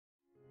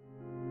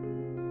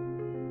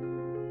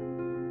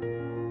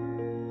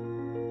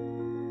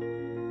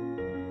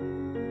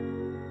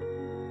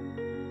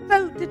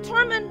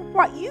Determine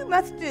what you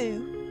must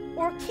do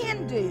or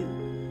can do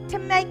to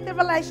make the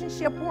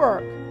relationship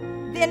work.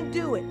 Then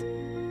do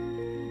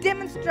it.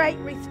 Demonstrate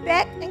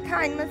respect and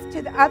kindness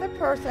to the other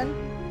person,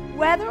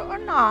 whether or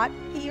not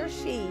he or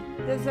she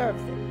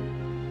deserves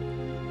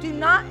it. Do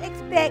not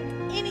expect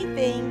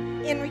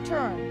anything in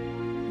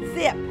return.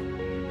 Zip.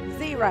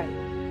 Zero.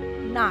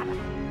 Nada.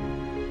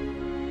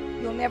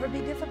 You'll never be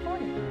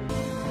disappointed.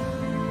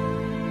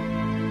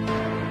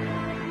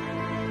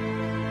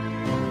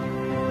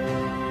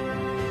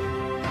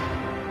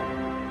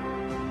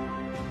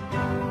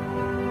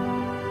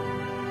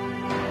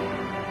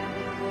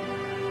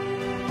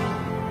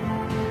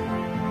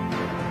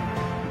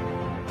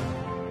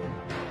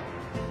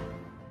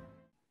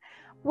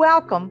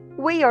 Welcome.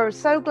 We are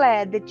so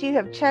glad that you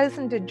have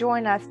chosen to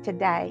join us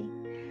today.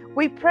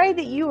 We pray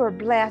that you are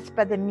blessed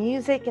by the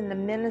music and the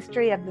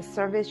ministry of the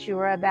service you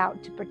are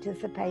about to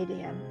participate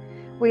in.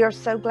 We are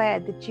so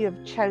glad that you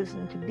have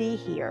chosen to be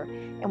here,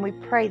 and we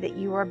pray that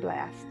you are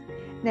blessed.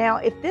 Now,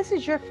 if this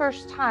is your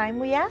first time,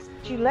 we ask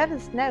that you let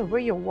us know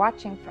where you're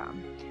watching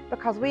from,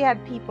 because we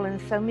have people in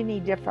so many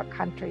different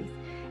countries.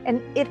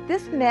 And if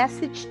this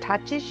message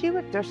touches you,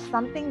 if there's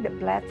something that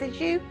blesses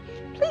you,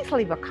 please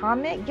leave a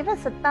comment, give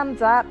us a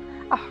thumbs up,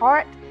 a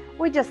heart.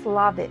 We just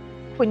love it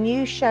when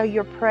you show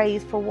your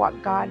praise for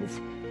what God is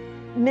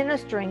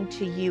ministering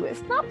to you.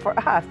 It's not for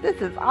us. This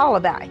is all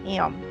about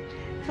Him.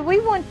 So we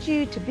want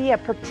you to be a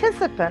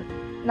participant,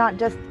 not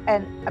just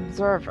an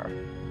observer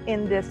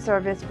in this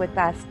service with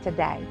us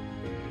today.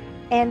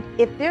 And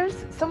if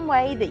there's some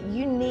way that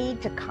you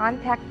need to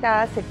contact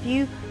us, if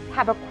you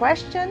have a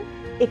question,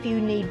 if you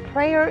need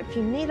prayer, if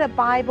you need a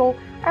Bible,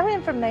 our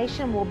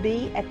information will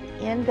be at the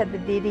end of the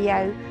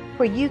video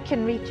where you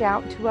can reach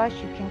out to us.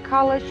 You can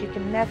call us, you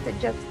can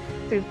message us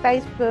through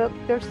Facebook.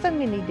 There's so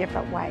many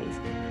different ways,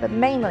 but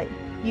mainly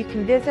you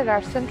can visit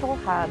our central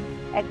hub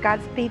at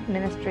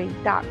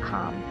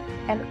godspeedministry.com,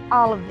 and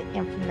all of the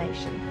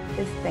information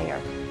is there.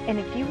 And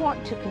if you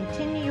want to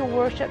continue your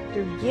worship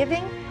through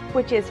giving,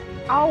 which is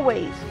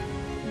always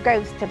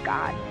goes to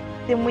God,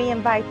 then we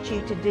invite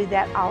you to do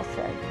that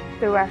also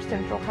through our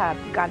central hub,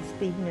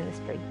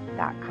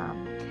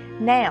 godspeedministry.com.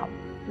 Now,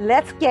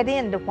 let's get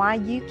into why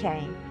you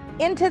came,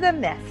 into the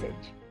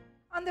message.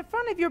 On the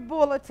front of your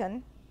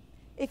bulletin,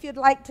 if you'd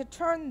like to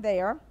turn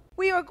there,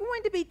 we are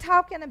going to be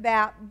talking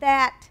about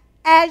that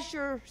as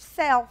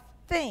yourself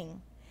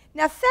thing.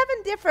 Now,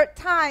 7 different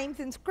times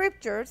in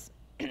scriptures,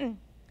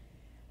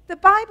 the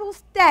Bible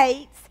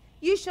states,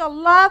 you shall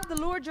love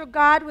the Lord your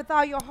God with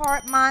all your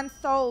heart, mind,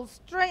 soul,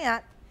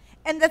 strength.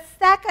 And the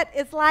second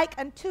is like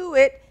unto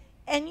it,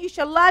 and you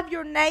shall love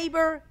your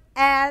neighbor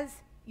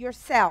as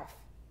yourself.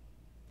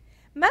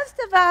 Most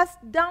of us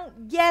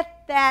don't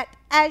get that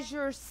as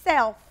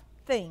yourself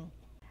thing.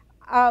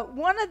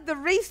 One of the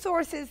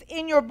resources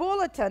in your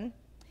bulletin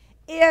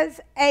is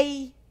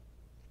a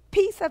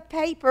piece of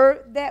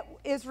paper that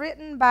is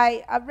written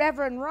by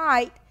Reverend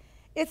Wright.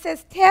 It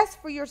says,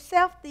 test for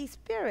yourself these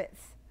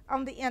spirits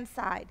on the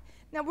inside.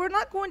 Now, we're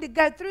not going to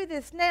go through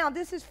this now.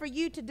 This is for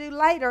you to do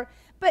later.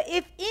 But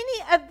if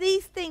any of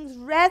these things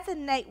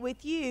resonate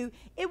with you,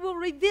 it will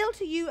reveal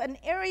to you an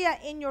area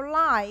in your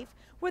life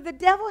where the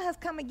devil has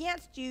come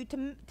against you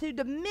to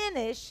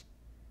diminish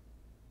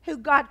who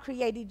God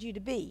created you to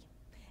be.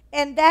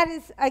 And that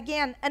is,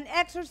 again, an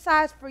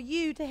exercise for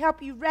you to help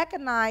you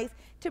recognize,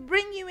 to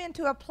bring you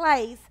into a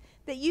place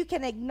that you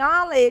can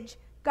acknowledge,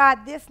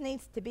 God, this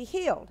needs to be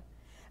healed.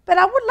 But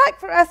I would like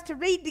for us to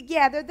read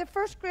together the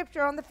first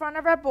scripture on the front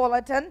of our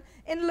bulletin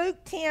in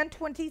Luke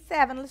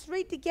 10:27. Let's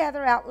read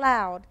together out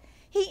loud.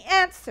 He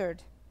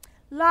answered,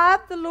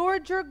 love the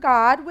Lord your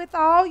God with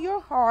all your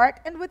heart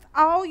and with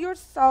all your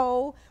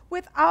soul,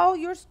 with all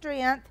your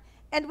strength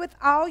and with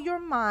all your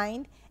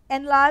mind,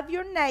 and love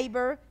your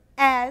neighbor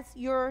as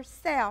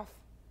yourself.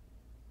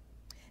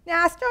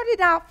 Now, I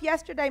started off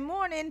yesterday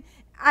morning,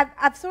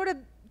 I've sort of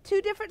 2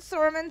 different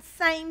sermons,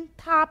 same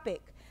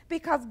topic.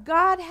 Because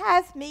God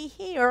has me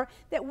here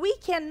that we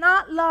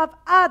cannot love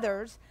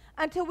others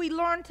until we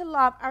learn to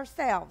love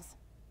ourselves.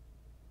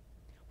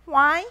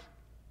 Why?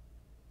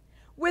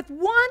 With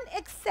one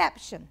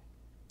exception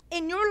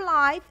in your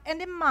life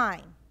and in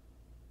mine.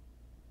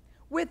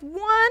 With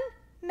one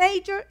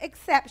major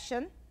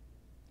exception,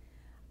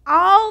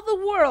 all the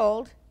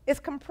world is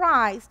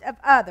comprised of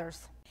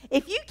others.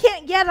 If you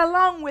can't get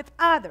along with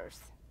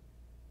others,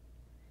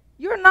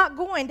 you're not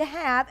going to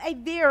have a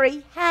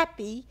very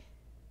happy,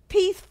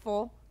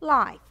 peaceful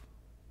life.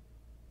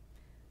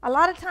 A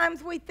lot of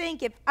times we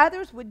think if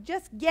others would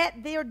just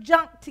get their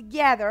junk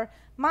together,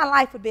 my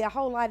life would be a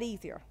whole lot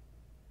easier.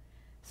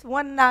 So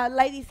one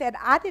lady said,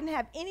 I didn't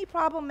have any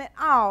problem at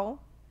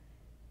all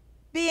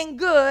being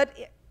good,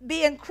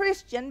 being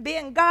Christian,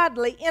 being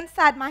godly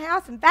inside my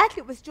house. In fact,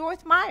 it was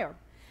Joyce Meyer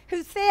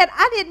who said,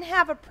 I didn't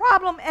have a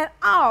problem at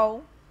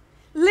all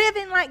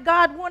living like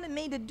God wanted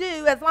me to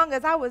do as long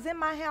as I was in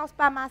my house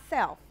by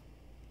myself.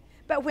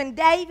 But when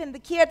Dave and the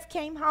kids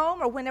came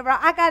home, or whenever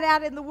I got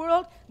out in the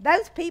world,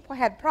 those people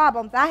had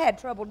problems I had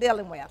trouble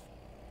dealing with.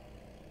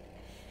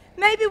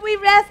 Maybe we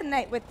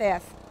resonate with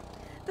this.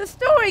 The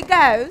story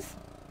goes,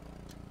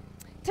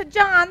 to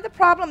John, the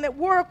problem at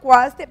work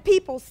was that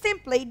people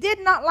simply did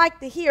not like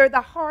to hear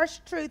the harsh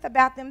truth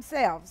about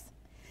themselves.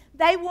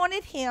 They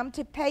wanted him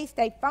to paste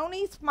a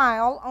phony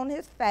smile on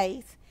his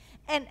face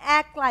and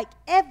act like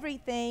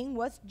everything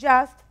was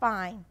just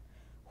fine,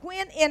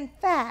 when in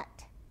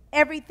fact,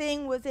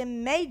 everything was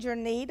in major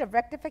need of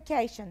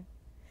rectification.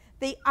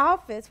 The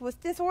office was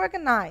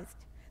disorganized.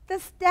 The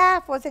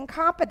staff was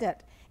incompetent.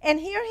 And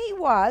here he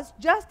was,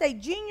 just a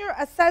junior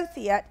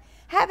associate,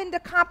 having to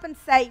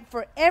compensate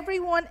for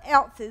everyone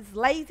else's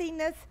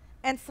laziness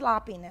and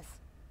sloppiness.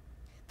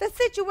 The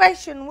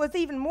situation was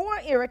even more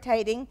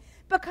irritating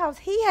because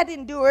he had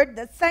endured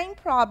the same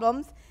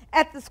problems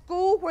at the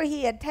school where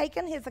he had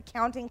taken his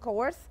accounting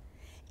course.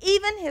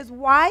 Even his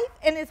wife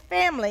and his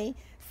family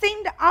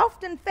seemed to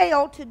often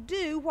fail to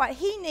do what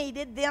he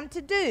needed them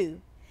to do.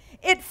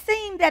 It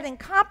seemed that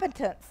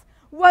incompetence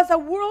was a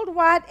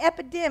worldwide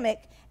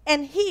epidemic,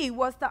 and he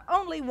was the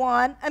only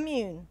one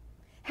immune.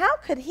 How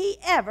could he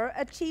ever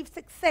achieve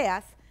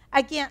success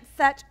against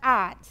such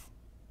odds?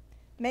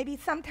 Maybe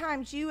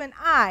sometimes you and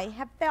I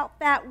have felt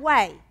that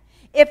way.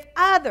 If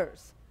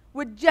others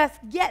would just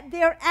get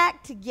their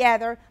act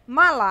together,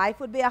 my life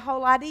would be a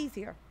whole lot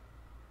easier.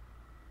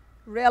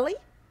 Really?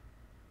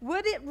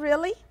 Would it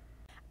really?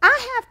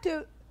 I have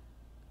to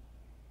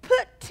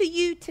put to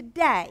you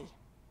today,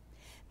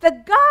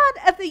 the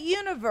God of the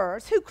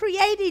universe who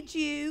created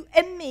you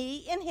and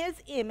me in his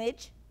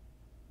image,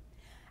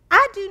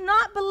 I do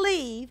not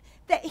believe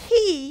that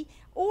he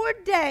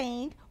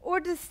ordained or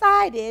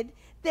decided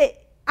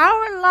that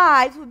our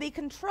lives would be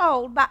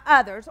controlled by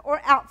others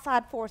or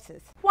outside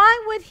forces.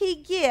 Why would he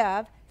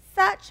give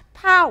such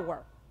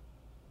power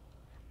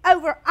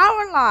over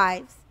our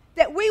lives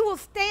that we will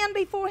stand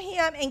before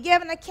him and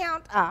give an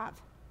account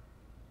of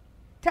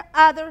to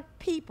other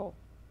people?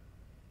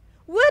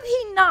 Would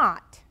he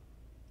not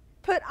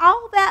put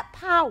all that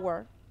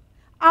power,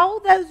 all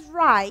those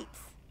rights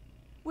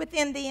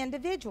within the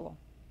individual?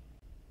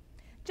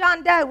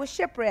 John Doe was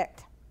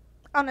shipwrecked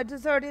on a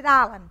deserted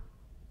island.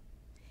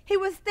 He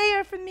was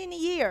there for many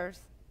years.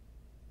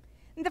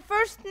 And the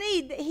first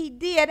need that he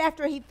did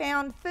after he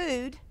found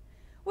food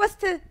was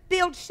to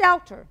build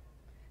shelter.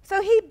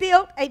 So he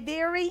built a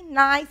very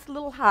nice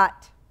little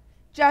hut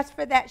just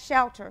for that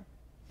shelter.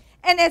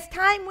 And as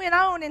time went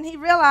on and he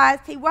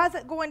realized he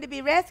wasn't going to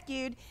be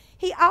rescued,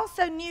 he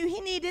also knew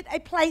he needed a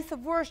place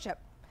of worship.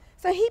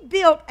 So he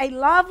built a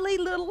lovely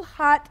little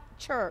hut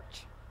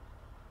church.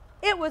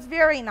 It was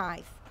very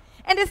nice.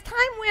 And as time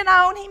went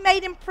on, he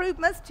made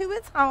improvements to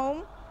his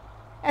home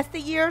as the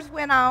years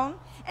went on.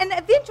 And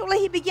eventually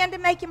he began to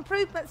make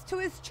improvements to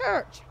his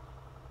church.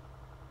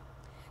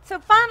 So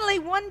finally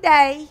one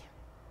day,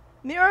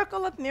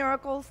 miracle of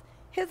miracles,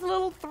 his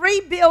little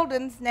 3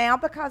 buildings now,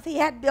 because he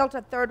had built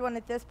a third one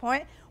at this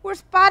point, were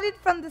spotted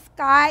from the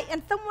sky,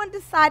 and someone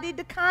decided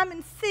to come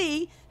and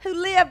see who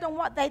lived on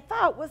what they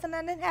thought was an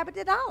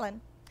uninhabited island.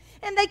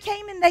 And they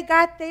came and they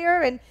got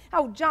there, and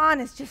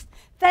John is just,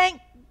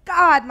 thank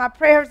God my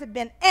prayers have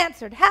been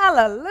answered.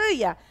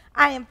 Hallelujah.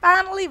 I am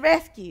finally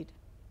rescued.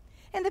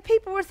 And the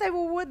people were saying,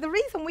 well, the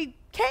reason we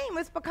came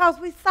was because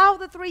we saw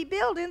the 3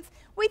 buildings.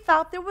 We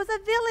thought there was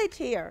a village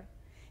here.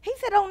 He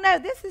said, oh no,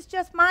 this is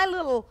just my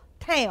little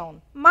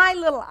town, my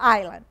little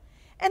island.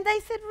 And they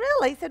said,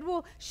 really? He said,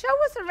 well, show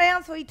us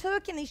around. So he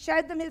took and he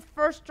showed them his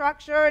first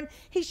structure, and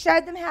he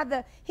showed them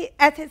how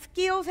as his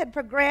skills had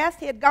progressed,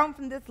 he had gone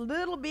from this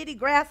little bitty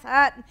grass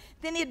hut, and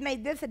then he had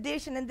made this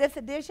addition, and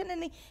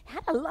he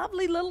had a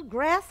lovely little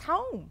grass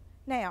home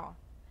now,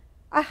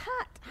 a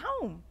hut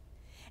home.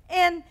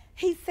 And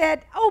he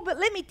said, oh, but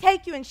let me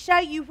take you and show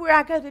you where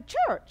I go to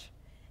church.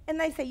 And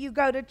they said, you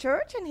go to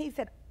church? And he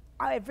said,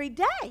 every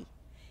day.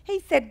 He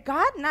said,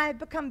 God and I have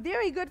become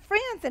very good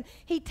friends. And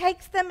he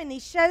takes them and he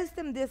shows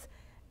them this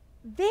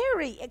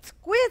very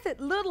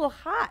exquisite little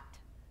hut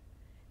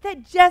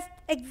that just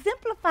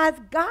exemplifies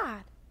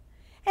God.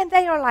 And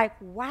they are like,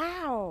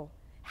 wow,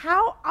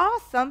 how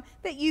awesome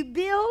that you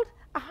build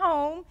a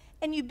home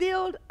and you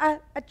build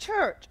a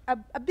church,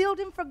 a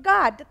building for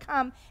God to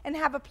come and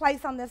have a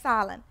place on this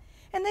island.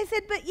 And they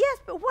said, but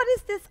what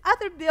is this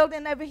other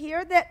building over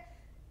here that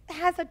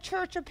has a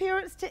church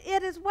appearance to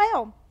it as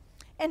well?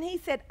 And he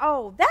said,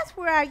 oh, that's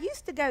where I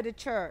used to go to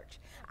church.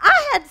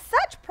 I had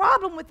such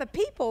problem with the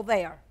people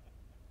there.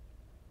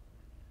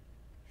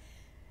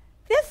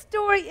 This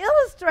story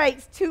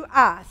illustrates to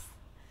us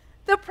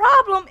the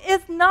problem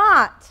is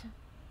not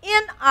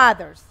in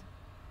others.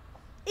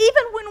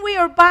 Even when we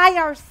are by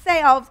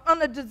ourselves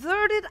on a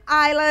deserted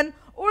island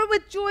or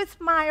with Joyce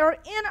Meyer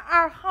in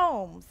our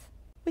homes,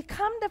 we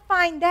come to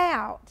find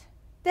out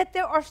that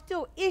there are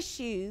still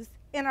issues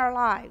in our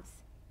lives.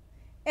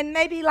 And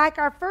maybe like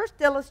our first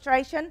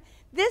illustration,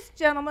 this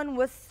gentleman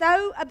was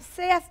so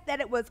obsessed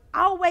that it was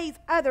always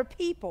other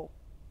people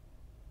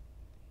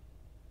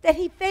that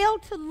he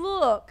failed to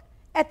look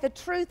at the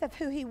truth of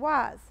who he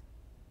was.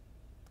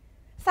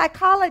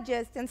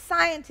 Psychologists and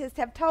scientists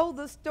have told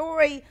the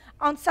story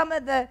on some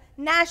of the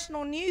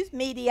national news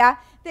media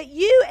that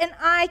you and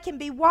I can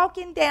be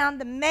walking down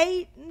the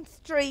main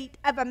street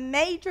of a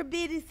major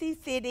busy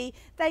city.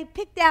 They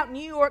picked out New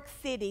York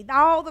City,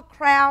 all the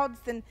crowds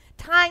and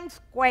Times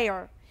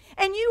Square.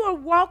 And you are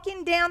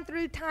walking down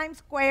through Times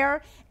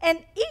Square,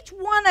 and each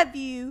one of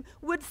you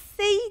would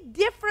see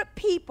different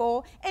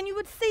people, and you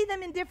would see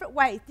them in different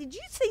ways. Did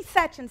you see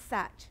such and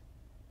such?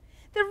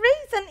 The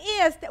reason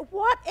is that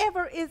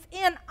whatever is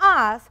in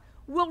us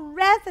will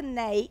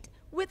resonate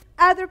with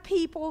other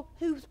people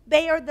who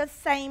bear the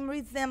same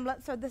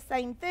resemblance or the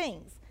same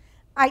things.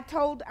 I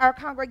told our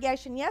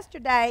congregation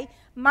yesterday,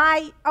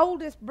 my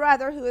oldest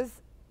brother, who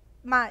is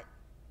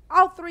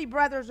all three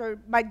brothers are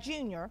my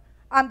junior.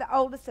 I'm the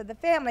oldest of the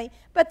family,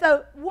 but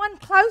the one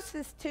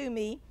closest to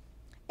me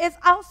is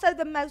also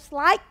the most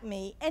like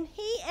me, and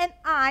he and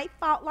I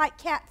fought like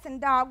cats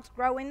and dogs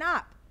growing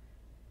up.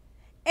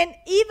 And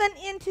even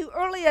into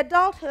early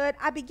adulthood,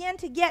 I began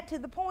to get to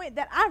the point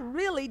that I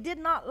really did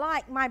not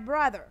like my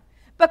brother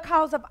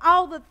because of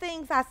all the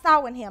things I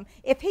saw in him.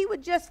 If he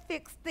would just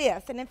fix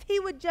this, and if he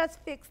would just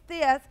fix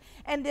this,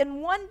 and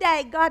then one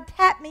day God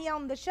tapped me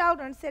on the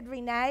shoulder and said,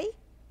 "Renee,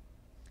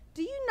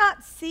 do you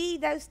not see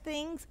those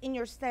things in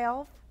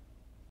yourself?"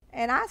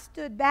 And I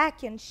stood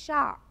back in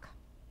shock.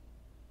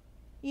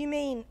 You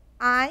mean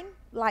I'm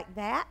like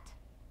that?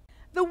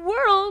 The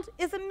world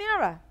is a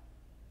mirror.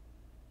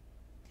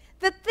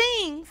 The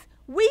things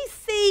we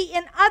see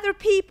in other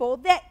people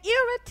that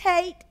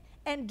irritate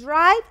and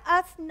drive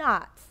us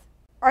nuts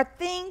are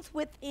things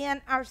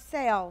within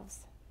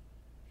ourselves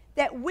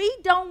that we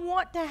don't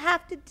want to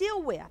have to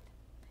deal with,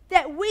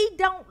 that we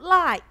don't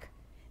like,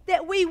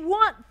 that we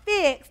want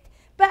fixed,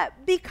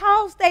 but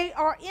because they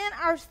are in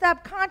our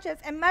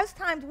subconscious and most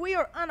times we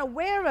are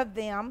unaware of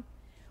them,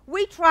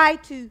 we try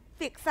to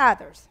fix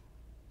others.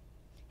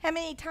 How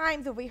many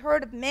times have we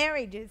heard of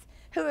marriages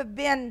who have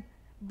been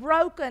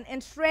broken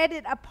and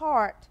shredded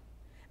apart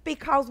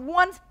because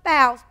one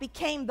spouse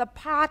became the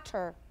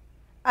potter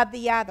of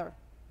the other?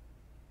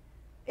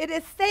 It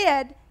is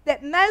said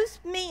that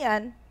most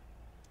men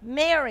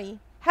marry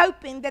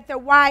hoping that their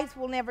wives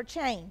will never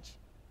change.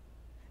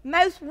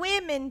 Most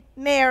women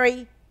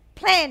marry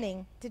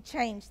planning to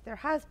change their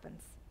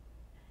husbands.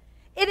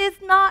 It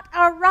is not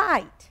our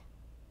right.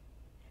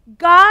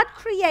 God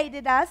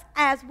created us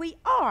as we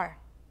are.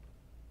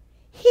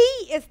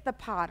 He is the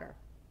potter.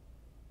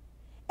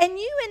 And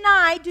you and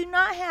I do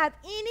not have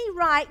any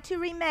right to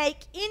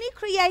remake any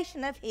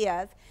creation of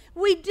His.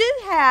 We do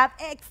have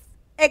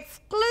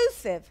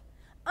exclusive,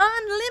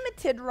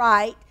 unlimited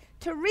right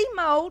to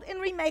remold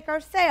and remake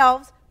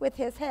ourselves with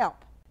His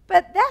help.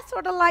 But that's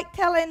sort of like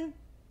telling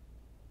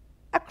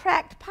a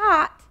cracked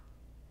pot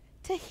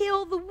to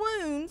heal the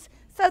wounds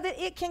so that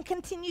it can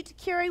continue to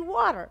carry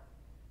water.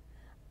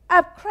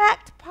 A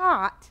cracked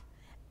pot,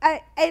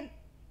 a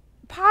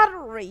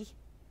pottery,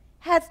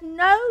 has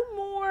no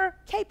more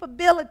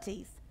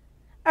capabilities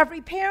of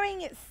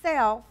repairing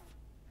itself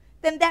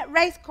than that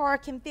race car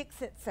can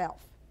fix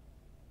itself.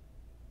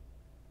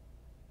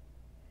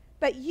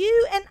 But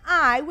you and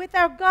I, with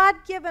our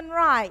God-given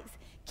rights,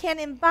 can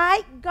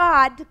invite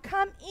God to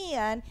come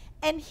in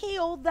and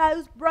heal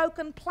those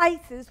broken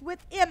places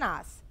within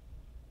us.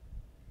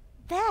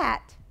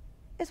 That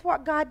is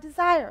what God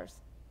desires.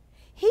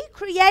 He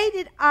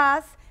created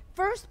us,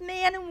 first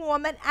man and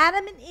woman,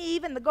 Adam and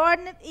Eve in the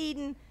Garden of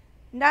Eden,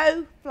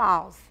 no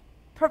flaws,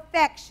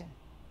 perfection.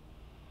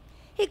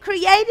 He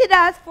created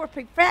us for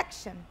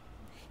perfection.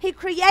 He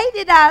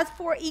created us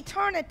for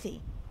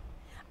eternity.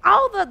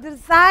 All the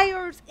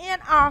desires in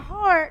our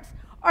hearts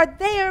are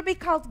there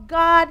because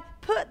God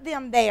put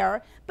them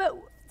there. But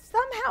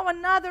somehow or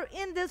another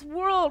in this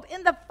world,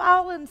 in the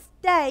fallen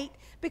state,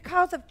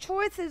 because of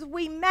choices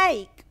we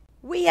make,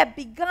 we have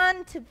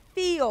begun to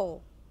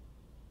feel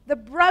the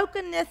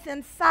brokenness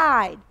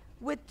inside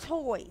with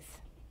toys,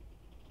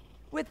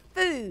 with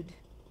food,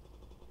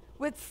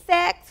 with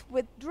sex,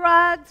 with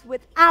drugs,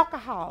 with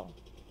alcohol.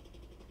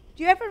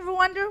 Do you ever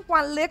wonder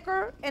why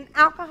liquor and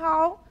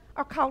alcohol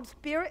are called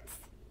spirits?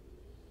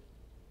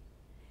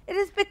 It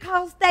is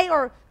because they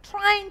are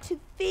trying to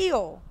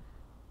fill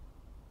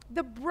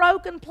the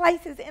broken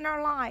places in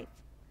our life.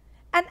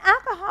 An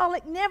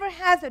alcoholic never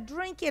has a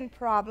drinking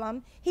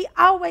problem. He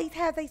always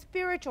has a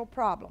spiritual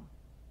problem.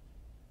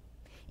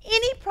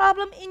 Any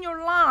problem in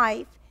your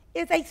life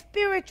is a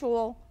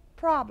spiritual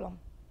problem.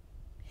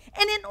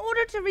 And in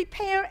order to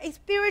repair a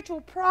spiritual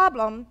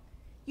problem,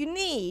 you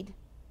need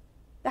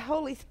the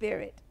Holy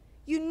Spirit.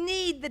 You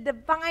need the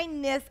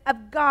divineness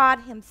of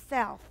God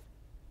Himself.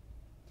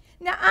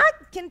 Now, I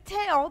can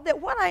tell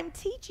that what I'm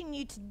teaching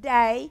you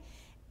today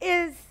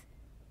is,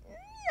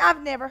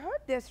 I've never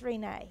heard this,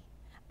 Renee.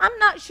 I'm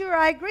not sure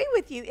I agree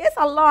with you. It's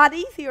a lot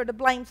easier to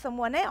blame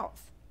someone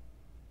else.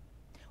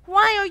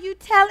 Why are you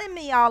telling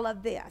me all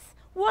of this?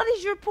 What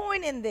is your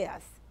point in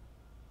this?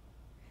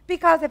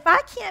 Because if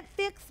I can't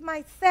fix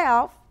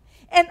myself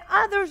and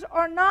others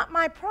are not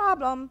my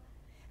problem,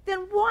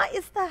 then what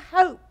is the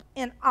hope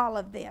in all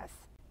of this?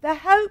 The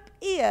hope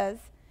is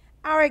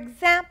our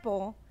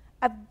example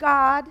of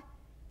God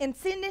in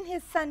sending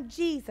his son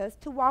Jesus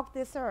to walk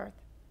this earth.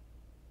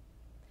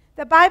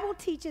 The Bible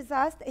teaches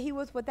us that he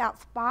was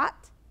without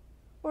spot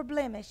or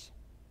blemish.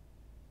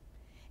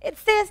 It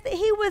says that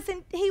he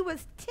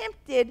was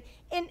tempted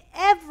in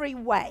every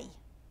way,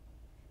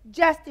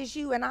 just as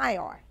you and I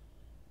are.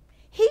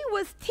 He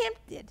was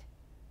tempted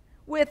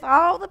with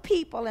all the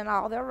people and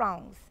all their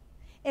wrongs.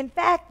 In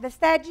fact, the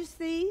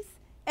Sadducees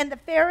and the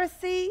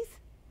Pharisees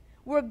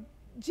were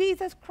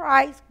Jesus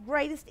Christ's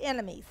greatest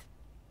enemies.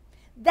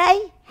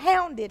 They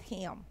hounded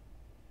him.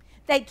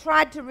 They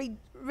tried to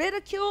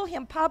ridicule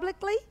him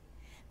publicly.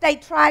 They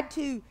tried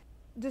to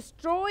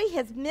destroy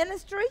his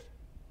ministry,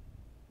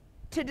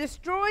 to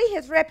destroy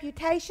his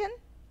reputation.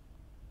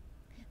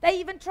 They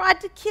even tried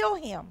to kill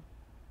him.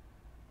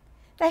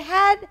 They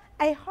had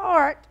a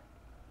heart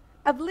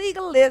of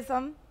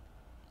legalism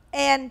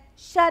and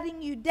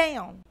shutting you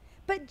down.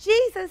 But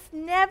Jesus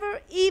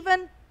never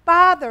even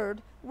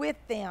bothered with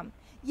them.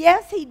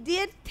 Yes, he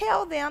did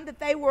tell them that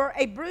they were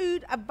a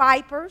brood of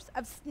vipers,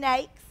 of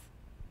snakes.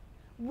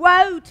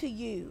 Woe to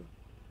you.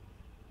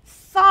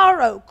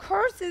 Sorrow,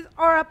 curses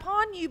are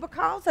upon you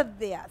because of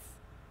this.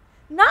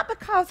 Not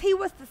because he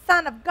was the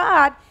Son of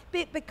God,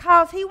 but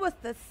because he was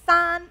the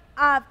Son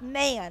of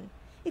Man.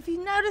 If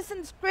you notice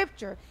in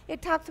Scripture,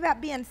 it talks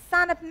about being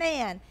Son of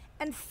Man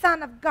and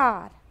Son of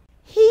God.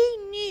 He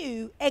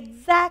knew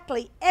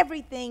exactly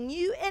everything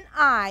you and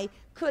I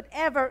could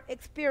ever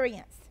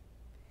experience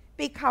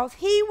because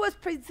he was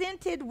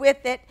presented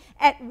with it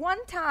at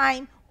one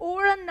time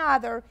or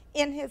another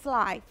in his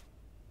life.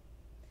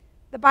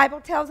 The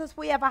Bible tells us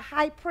we have a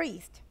high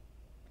priest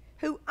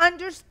who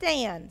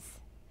understands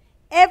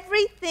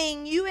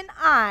everything you and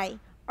I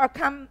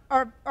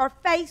are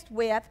faced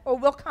with or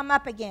will come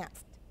up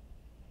against.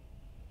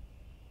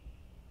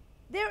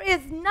 There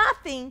is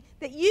nothing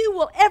that you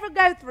will ever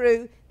go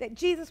through that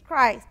Jesus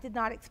Christ did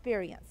not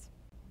experience.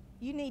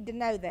 You need to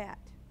know that.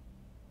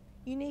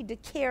 You need to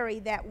carry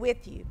that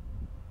with you.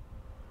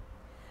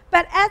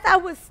 But as I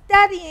was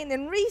studying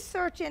and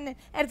researching,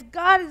 as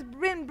God has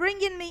been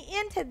bringing me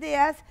into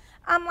this,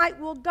 I'm like,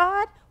 well,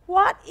 God,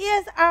 what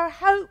is our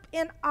hope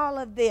in all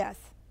of this?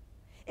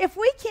 If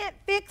we can't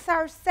fix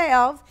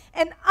ourselves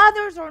and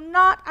others are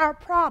not our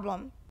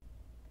problem,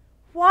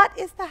 what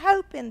is the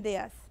hope in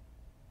this?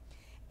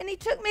 And he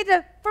took me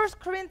to 1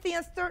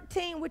 Corinthians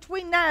 13, which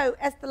we know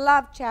as the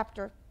love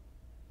chapter.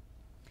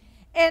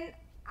 And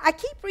I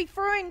keep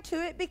referring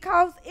to it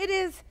because it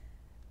is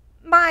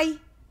my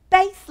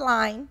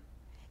baseline.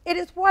 It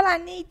is what I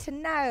need to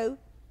know.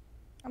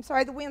 I'm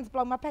sorry, the wind's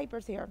blowing my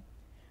papers here.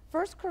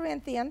 1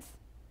 Corinthians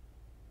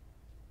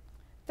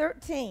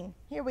 13.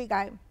 Here we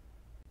go.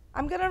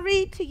 I'm going to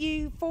read to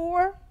you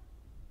 4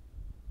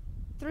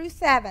 through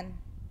 7.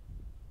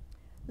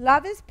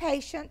 Love is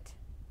patient.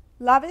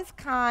 Love is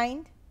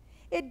kind.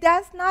 It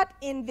does not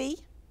envy.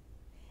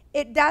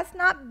 It does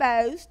not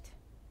boast.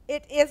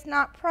 It is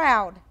not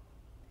proud.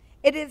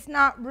 It is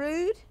not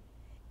rude.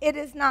 It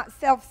is not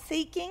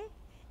self-seeking.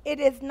 It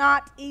is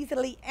not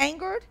easily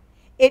angered.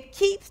 It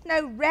keeps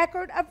no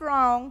record of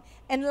wrong.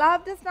 And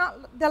love does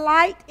not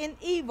delight in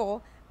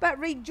evil, but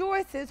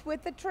rejoices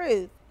with the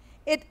truth.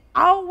 It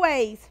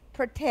always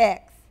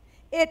protects.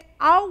 It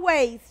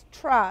always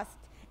trusts.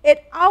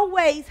 It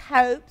always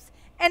hopes.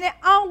 And it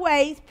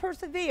always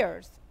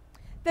perseveres.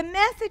 The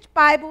Message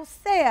Bible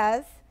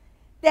says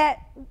that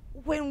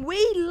when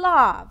we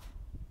love,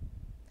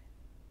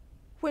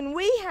 when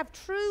we have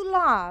true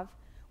love,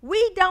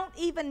 we don't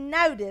even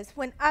notice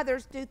when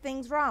others do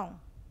things wrong.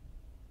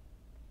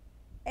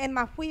 And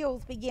my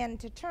wheels begin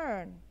to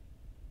turn.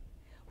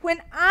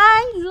 When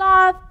I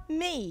love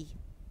me,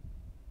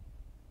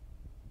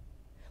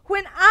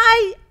 when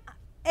I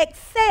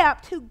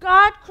accept who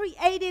God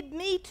created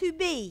me to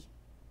be,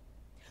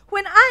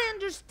 when I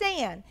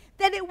understand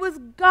that it was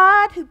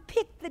God who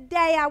picked the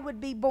day I would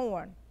be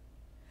born,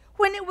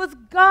 when it was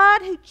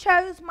God who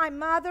chose my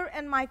mother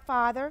and my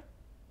father,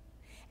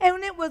 and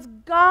when it was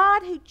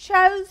God who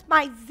chose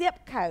my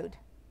zip code,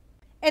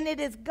 and it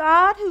is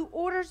God who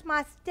orders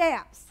my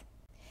steps,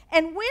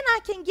 and when I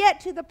can get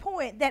to the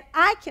point that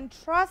I can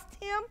trust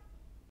him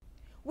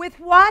with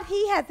what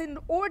he has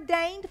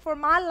ordained for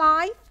my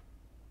life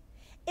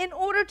in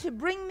order to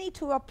bring me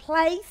to a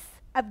place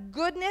of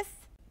goodness,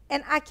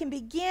 and I can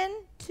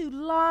begin to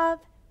love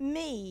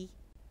me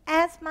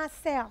as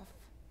myself.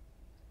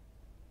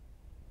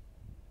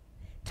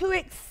 To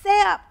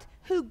accept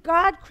who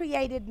God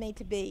created me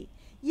to be.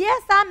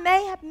 Yes, I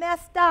may have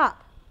messed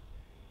up.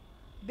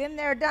 Been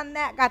there, done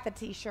that, got the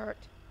t-shirt.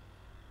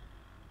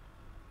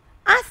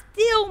 I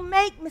still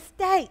make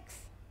mistakes.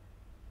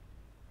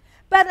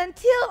 But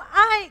until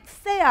I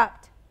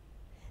accept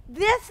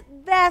this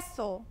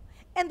vessel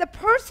and the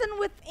person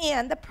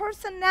within, the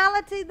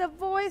personality, the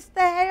voice,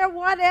 the hair,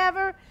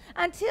 whatever,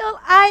 until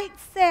I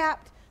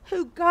accept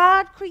who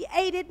God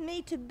created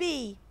me to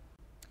be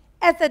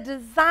as a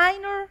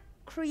designer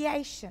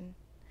creation,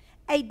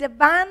 a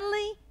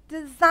divinely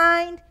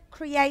designed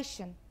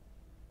creation,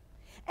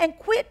 and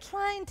quit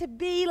trying to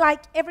be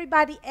like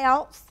everybody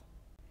else,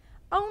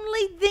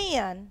 only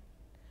then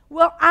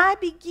will I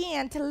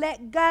begin to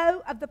let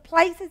go of the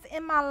places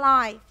in my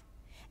life.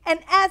 And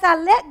as I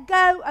let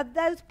go of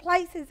those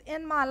places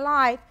in my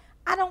life,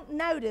 I don't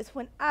notice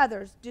when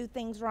others do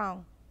things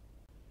wrong.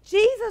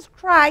 Jesus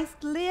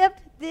Christ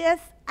lived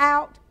this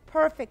out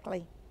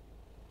perfectly.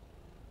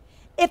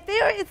 If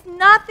there is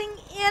nothing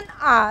in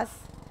us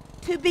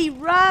to be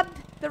rubbed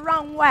the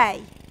wrong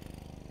way,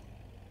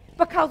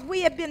 because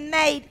we have been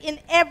made in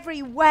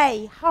every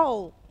way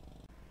whole,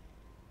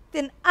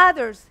 then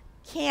others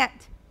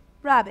can't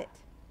rub it.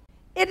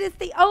 It is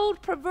the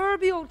old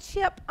proverbial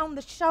chip on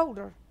the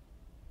shoulder.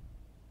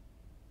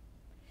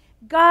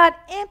 God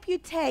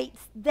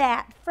amputates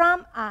that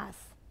from us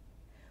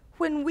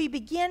when we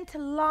begin to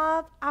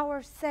love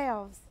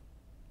ourselves.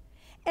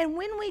 And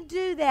when we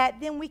do that,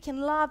 then we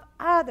can love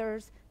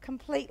others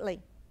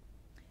completely.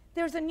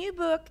 There's a new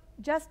book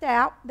just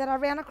out that I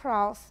ran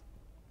across.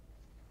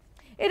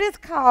 It is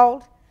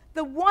called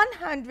The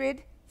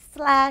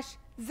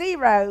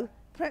 100/0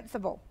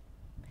 Principle.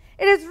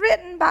 It is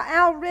written by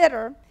Al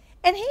Ritter,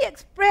 and he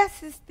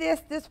expresses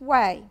this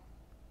way.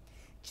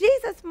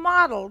 Jesus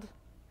modeled,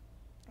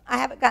 I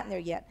haven't gotten there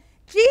yet.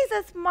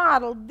 Jesus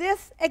modeled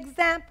this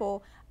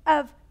example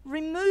of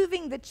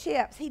removing the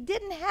chips. He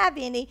didn't have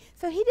any,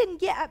 so he didn't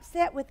get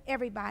upset with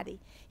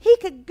everybody. He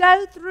could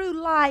go through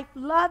life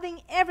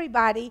loving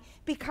everybody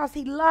because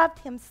he loved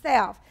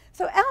himself.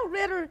 So Al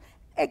Ritter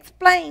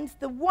explains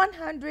the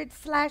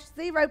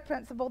 100/0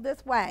 principle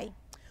this way.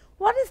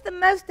 What is the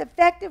most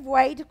effective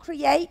way to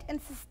create and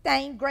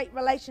sustain great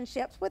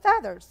relationships with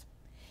others?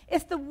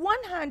 It's the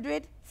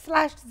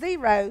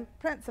 100/0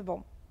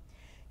 principle.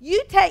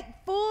 You take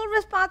full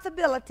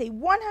responsibility,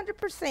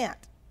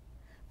 100%,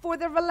 for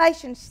the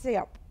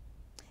relationship,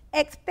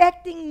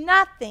 expecting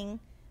nothing,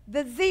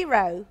 the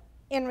zero,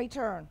 in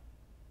return.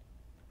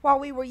 While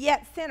we were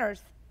yet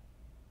sinners,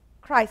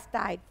 Christ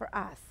died for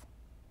us.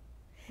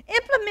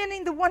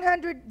 Implementing the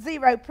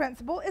 100/0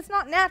 principle is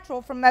not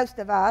natural for most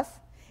of us.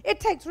 It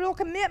takes real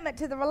commitment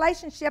to the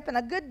relationship and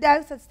a good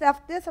dose of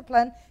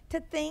self-discipline to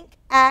think,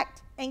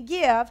 act, and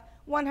give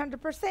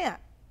 100%.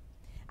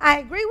 I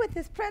agree with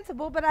this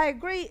principle, but I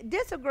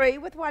disagree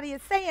with what he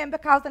is saying,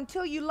 because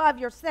until you love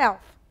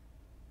yourself,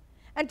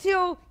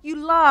 until you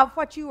love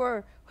what you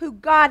are, who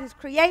God has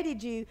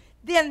created you,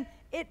 then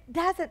it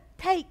doesn't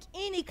take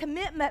any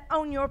commitment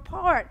on your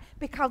part,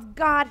 because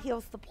God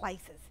heals the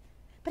places.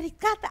 But he's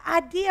got the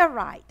idea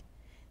right.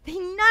 He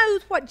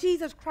knows what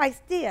Jesus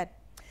Christ did.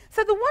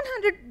 So the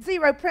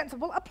 100/0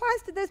 principle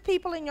applies to those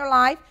people in your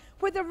life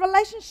where the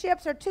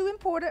relationships are too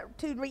important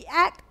to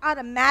react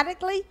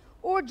automatically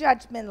or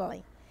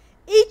judgmentally.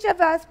 Each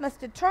of us must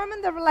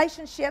determine the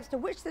relationships to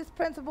which this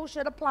principle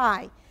should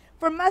apply.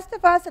 For most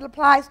of us, it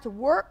applies to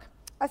work,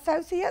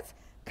 associates,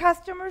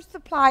 customers,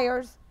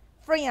 suppliers,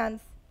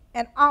 friends,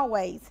 and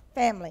always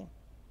family.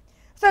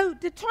 So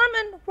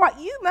determine what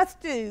you must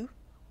do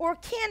or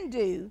can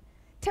do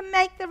to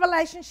make the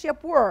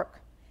relationship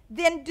work.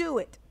 Then do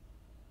it.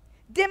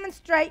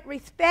 Demonstrate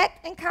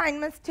respect and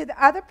kindness to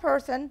the other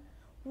person,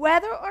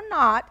 whether or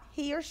not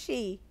he or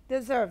she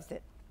deserves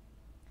it.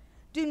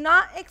 Do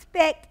not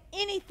expect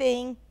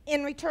anything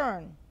in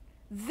return.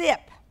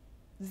 Zip,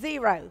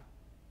 zero,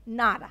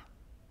 nada.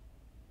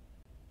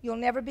 You'll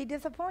never be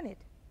disappointed.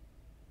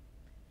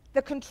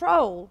 The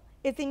control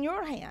is in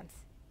your hands,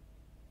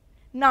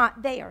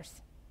 not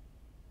theirs.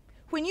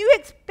 When you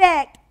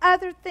expect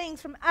other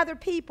things from other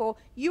people,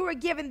 you are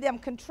giving them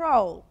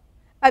control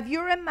of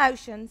your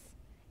emotions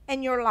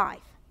and your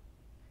life.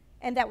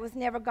 And that was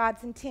never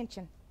God's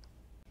intention.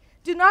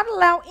 Do not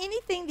allow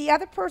anything the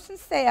other person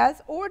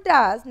says or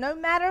does, no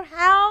matter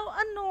how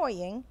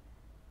annoying,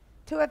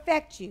 to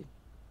affect you.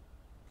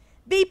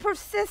 Be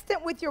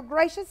persistent with your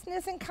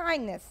graciousness and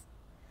kindness.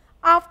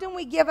 Often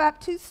we give up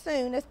too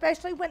soon,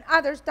 especially when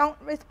others don't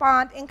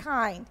respond in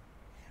kind.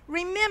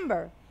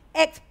 Remember,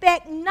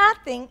 expect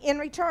nothing in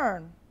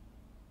return.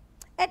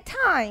 At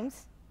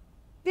times,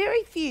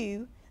 very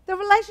few, the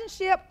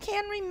relationship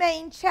can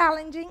remain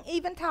challenging,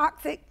 even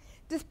toxic,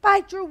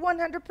 despite your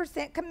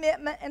 100%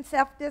 commitment and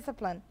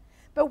self-discipline.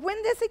 But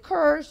when this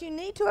occurs, you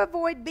need to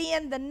avoid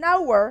being the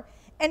knower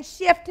and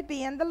shift to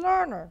being the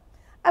learner.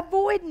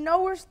 Avoid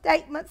knower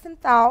statements and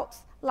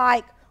thoughts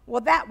like,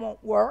 well, that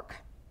won't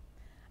work.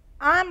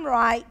 I'm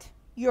right,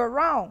 you're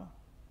wrong.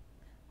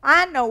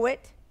 I know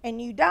it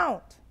and you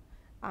don't.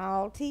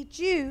 I'll teach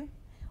you.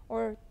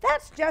 Or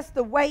that's just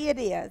the way it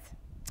is.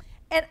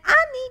 And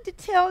I need to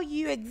tell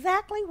you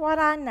exactly what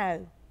I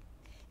know.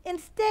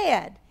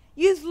 Instead,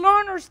 use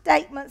learner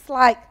statements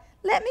like,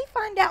 let me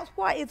find out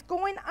what is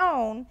going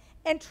on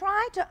and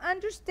try to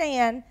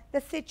understand the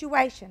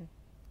situation.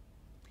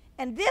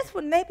 And this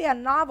one may be a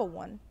novel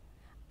one.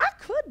 I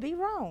could be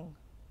wrong.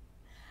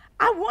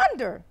 I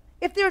wonder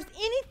if there's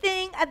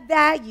anything of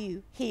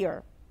value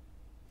here.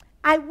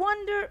 I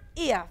wonder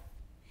if.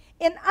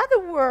 In other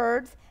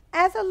words,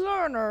 as a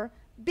learner,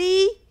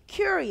 be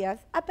curious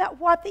about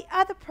what the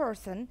other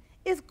person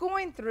is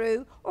going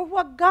through or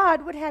what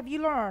God would have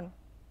you learn.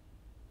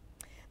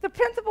 The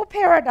principal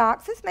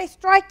paradox, this may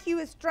strike you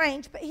as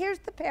strange, but here's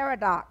the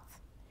paradox.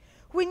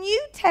 When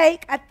you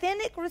take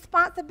authentic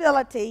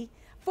responsibility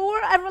for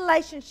a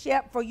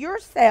relationship for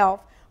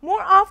yourself,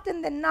 more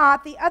often than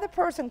not, the other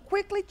person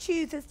quickly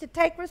chooses to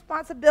take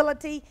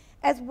responsibility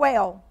as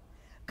well.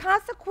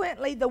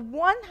 Consequently, the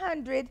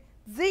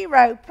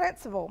 100-0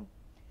 principle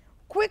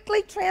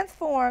quickly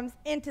transforms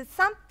into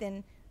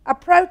something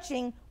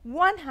approaching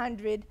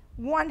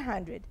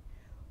 100-100.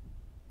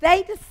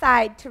 They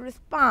decide to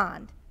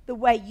respond the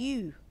way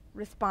you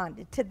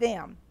responded to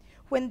them.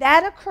 When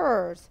that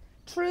occurs,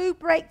 true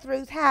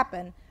breakthroughs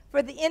happen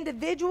for the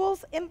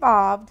individuals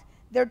involved,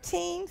 their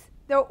teams,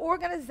 their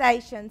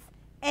organizations,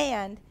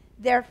 and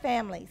their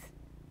families.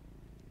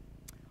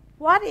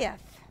 What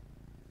if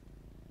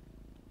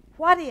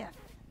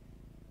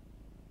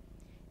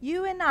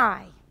you and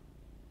I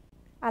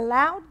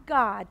allowed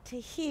God to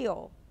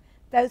heal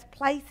those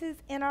places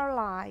in our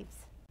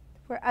lives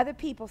where other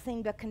people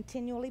seem to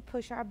continually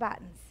push our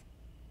buttons?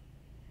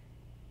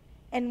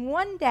 And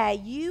one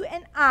day you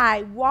and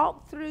I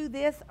walk through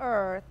this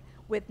earth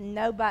with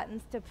no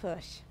buttons to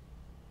push.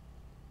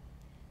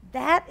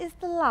 That is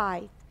the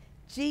life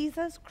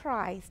Jesus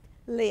Christ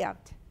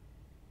lived.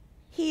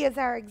 He is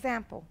our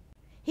example.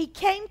 He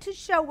came to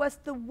show us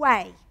the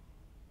way.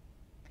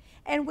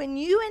 And when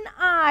you and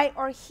I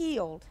are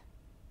healed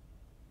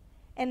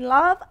and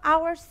love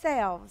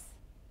ourselves,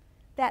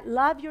 that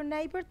love your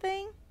neighbor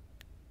thing,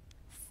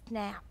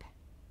 snap.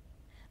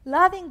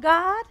 Loving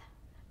God,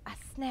 a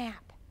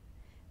snap.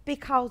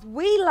 Because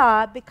we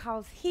love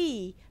because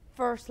He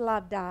first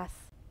loved us.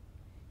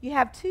 You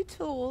have 2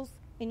 tools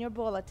in your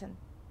bulletin.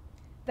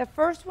 The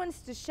first one is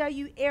to show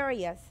you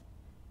areas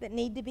that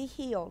need to be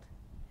healed.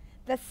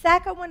 The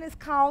second one is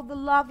called the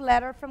love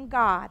letter from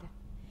God.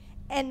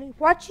 And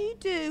what you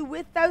do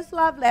with those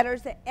love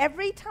letters, that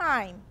every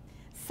time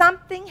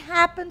something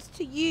happens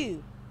to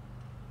you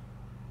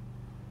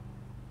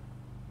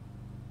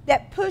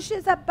that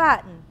pushes a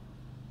button,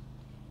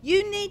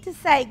 you need to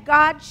say,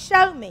 God,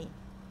 show me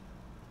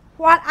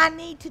what I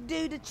need to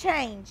do to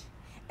change.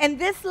 And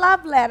this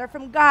love letter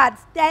from God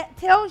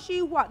tells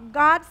you what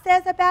God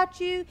says about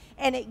you,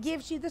 and it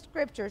gives you the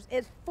scriptures.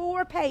 It's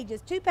 4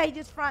 pages, 2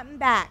 pages front and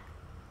back.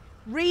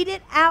 Read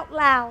it out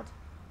loud.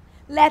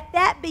 Let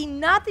that be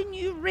nothing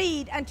you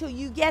read until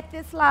you get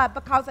this love,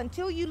 because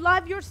until you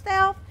love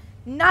yourself,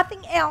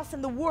 nothing else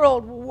in the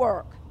world will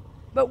work.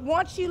 But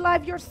once you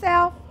love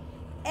yourself,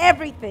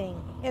 everything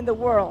in the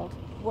world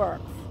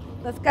works.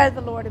 Let's go to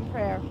the Lord in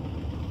prayer.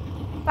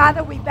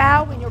 Father, we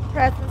bow in your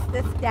presence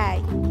this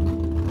day.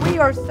 We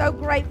are so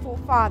grateful,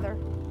 Father,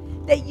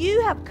 that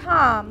you have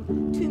come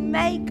to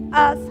make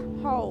us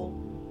whole.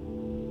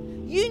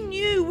 You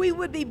knew we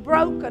would be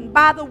broken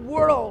by the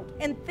world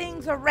and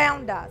things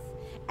around us.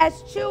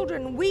 As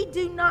children, we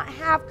do not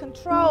have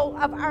control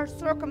of our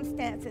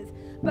circumstances.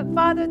 But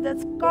Father, the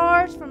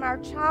scars from our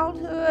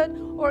childhood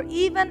or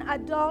even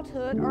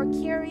adulthood are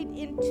carried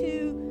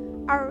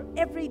into our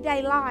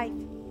everyday life.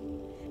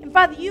 And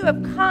Father, you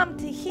have come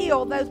to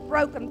heal those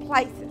broken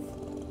places.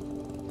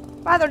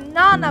 Father,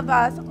 none of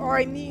us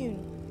are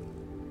immune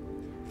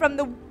from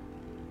the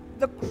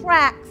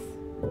cracks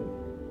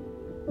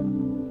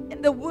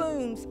and the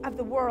wounds of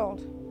the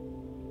world.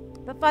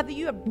 But Father,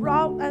 you have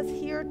brought us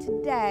here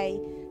today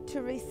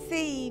to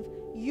receive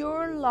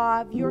your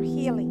love, your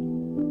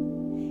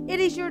healing. It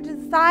is your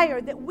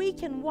desire that we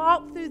can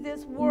walk through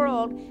this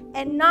world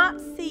and not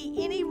see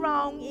any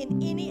wrong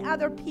in any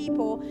other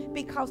people,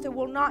 because there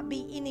will not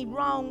be any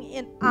wrong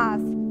in us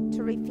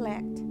to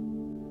reflect.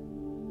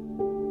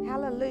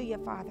 Hallelujah,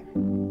 Father.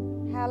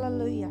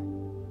 Hallelujah.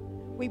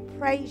 We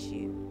praise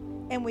you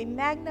and we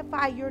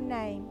magnify your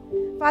name.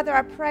 Father,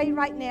 I pray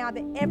right now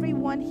that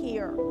everyone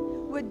here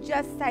would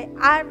just say,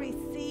 I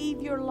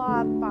receive your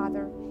love,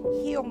 Father.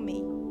 Heal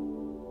me.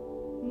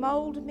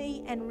 Mold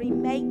me and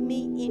remake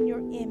me in your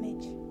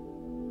image.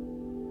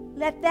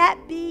 Let that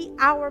be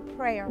our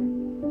prayer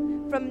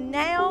from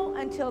now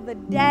until the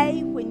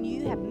day when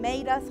you have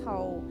made us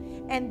whole,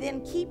 and then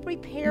keep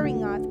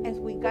repairing us as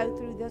we go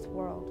through this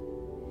world.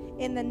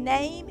 In the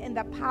name and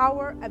the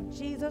power of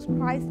Jesus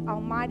Christ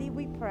Almighty,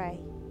 we pray.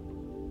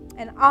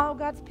 And all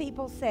God's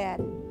people said,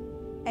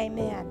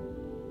 amen.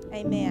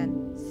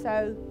 Amen.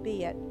 So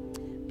be it.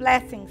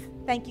 Blessings.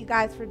 Thank you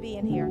guys for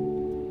being here.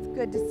 It's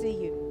good to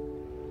see you.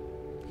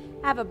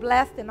 Have a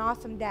blessed and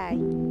awesome day.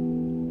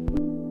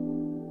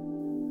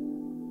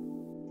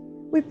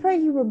 We pray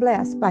you were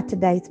blessed by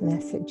today's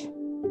message.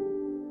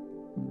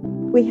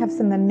 We have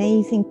some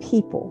amazing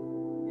people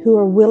who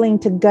are willing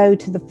to go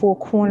to the 4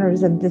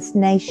 corners of this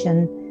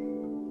nation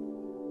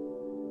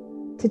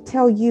to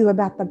tell you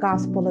about the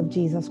gospel of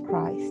Jesus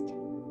Christ.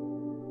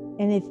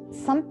 And if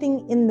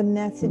something in the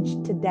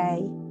message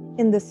today,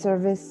 in the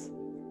service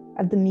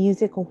of the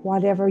music or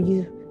whatever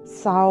you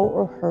saw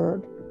or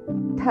heard,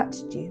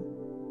 touched you,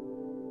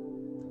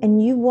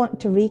 and you want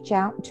to reach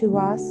out to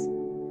us,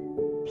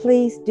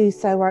 please do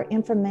so. Our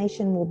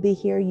information will be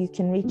here. You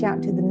can reach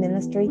out to the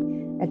ministry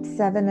at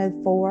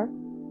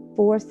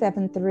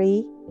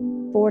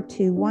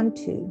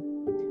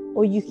 704-473-4212,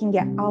 or you can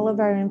get all of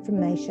our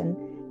information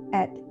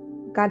at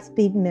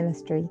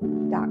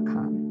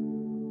godspeedministry.com.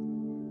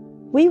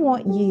 We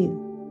want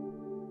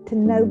you to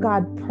know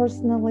God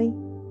personally,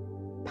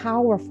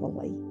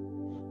 powerfully,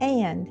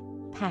 and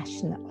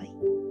passionately,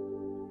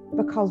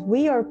 because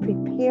we are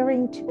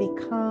preparing to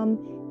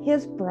become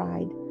His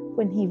bride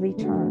when He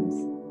returns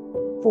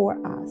for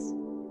us,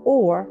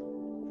 or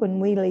when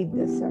we leave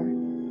this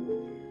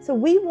earth. So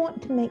we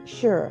want to make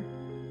sure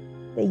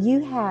that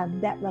you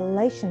have that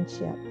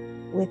relationship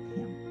with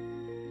Him.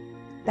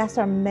 That's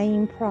our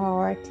main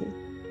priority.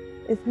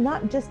 It's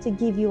not just to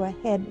give you a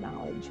head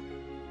knowledge,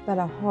 but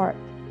a heart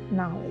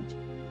knowledge.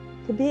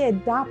 To be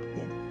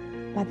adopted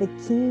by the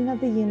King of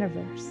the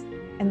universe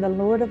and the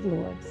Lord of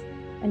lords,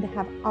 and to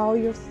have all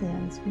your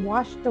sins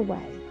washed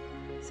away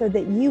so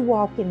that you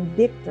walk in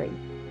victory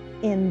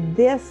in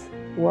this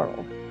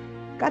world.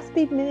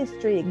 Godspeed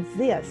Ministry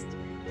exists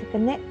to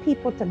connect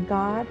people to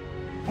God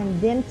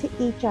and then to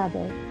each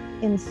other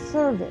in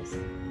service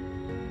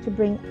to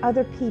bring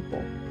other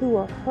people who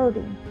are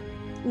hurting,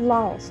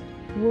 lost,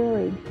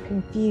 worried,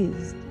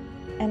 confused,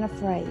 and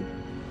afraid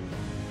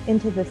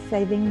into the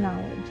saving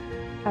knowledge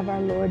of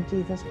our Lord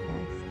Jesus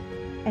Christ.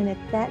 And if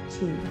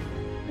that's you,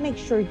 make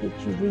sure that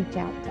you reach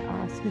out to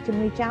us. You can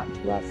reach out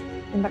to us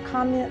in the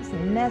comments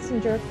and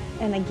Messenger,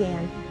 and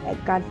again at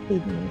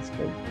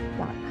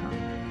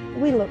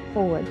GodspeedMinistry.com. We look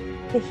forward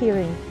to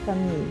hearing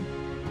from you.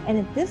 And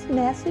if this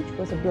message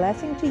was a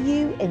blessing to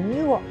you and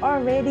you are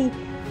already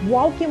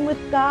walking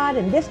with God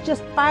and this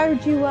just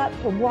fired you up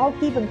to walk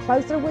even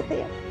closer with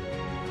Him,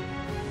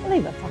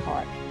 leave us a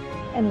heart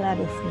and let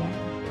us know.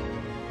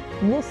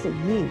 And we'll see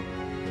you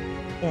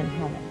in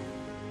heaven.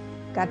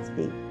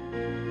 Godspeed.